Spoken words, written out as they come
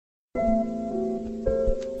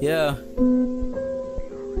Yeah.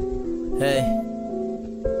 Hey.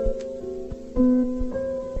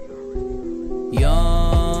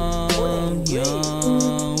 Young,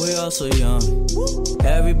 we all so young.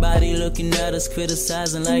 Everybody looking at us,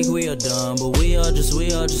 criticizing like we are dumb, but we are just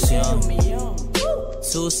young.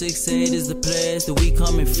 268 is the place that we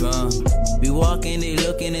coming from. We walking, they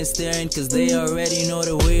looking and staring, cause they already know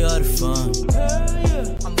that we are the fun.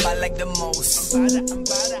 I'm bad like the most. I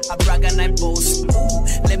brag and I boast.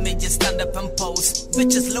 Let me just stand up and pose.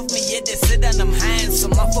 Bitches love me, yeah, they say that I'm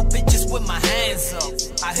handsome. I for bitches with my hands up.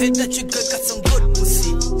 I heard that you good got some good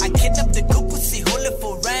pussy. I kidnap the good pussy, hold it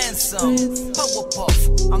for ransom. Power puff,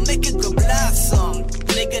 I make it good blossom.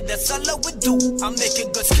 Nigga, that's all I would do. I make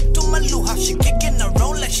it good skip to my loo. How she kicking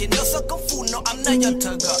around like she knows some kung fu. No, I'm not your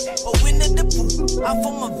tugger. Oh, Winnie the Pooh. I'm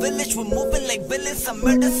from a village, we're moving like villains. I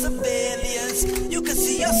murder civilians. You can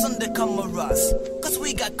see us on the cameras, cause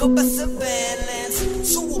we got copper surveillance.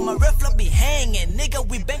 So will my reflex be hanging? Nigga,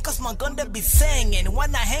 we bang cause my gun be singing.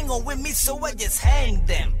 Wanna hang on with me, so I just hang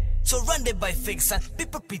them. So run it by fix and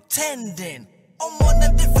people pretending. I'm on a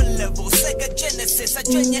different level, Sega Genesis. I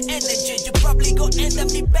drain your energy, you probably gon' end up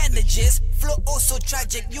need bandages. Flow oh so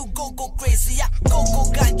tragic, you go crazy. I go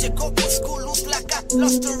gadget, go school loose like I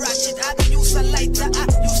lost the ratchet. I don't use a lighter, I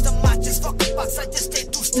use the matches. Fuck the box, I just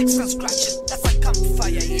take 2 sticks and scratch it. That's a campfire,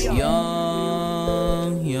 yeah.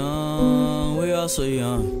 Young, we all so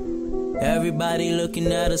young. Everybody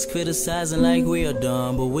looking at us, criticizing like we are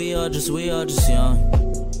dumb, but we are just young.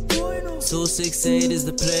 268 is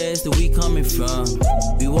the place that we coming from.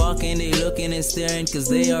 We walking, they looking and staring, cause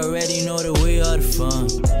they already know that we are the fun.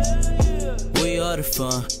 We are the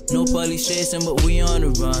fun. No police chasing, but we on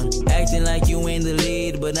the run. Acting like you ain't the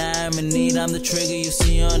lead, but I am in need. I'm the trigger you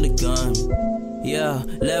see on the gun. Yeah,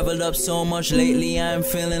 leveled up so much lately, I'm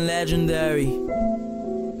feeling legendary.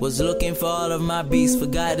 Was looking for all of my beasts,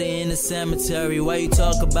 forgot it in the cemetery. Why you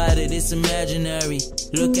talk about it, it's imaginary.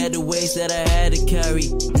 Look at the weights that I had to carry.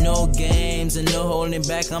 No games and no holding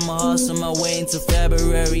back, I'ma hustle my way into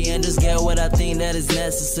February and just get what I think that is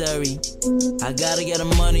necessary. I gotta get the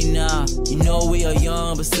money now. You know we are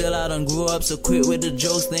young, but still I done grew up, so quit with the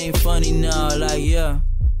jokes, they ain't funny now. Like yeah,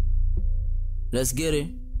 let's get it.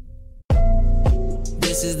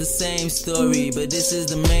 This is the same story, but this is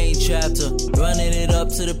the main chapter. Running it up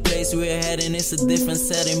to the place we're heading, it's a different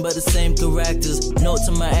setting, but the same characters. Note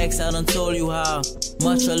to my ex, I done told you how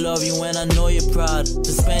much I love you and I know you're proud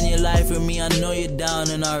to spend your life with me, I know you're down.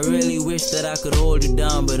 And I really wish that I could hold you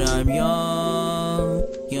down, but I'm young,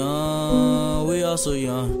 we all so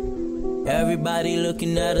young. Everybody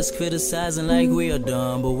looking at us, criticizing like we are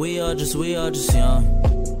dumb, but we are just young.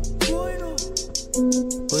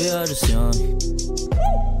 We are just young.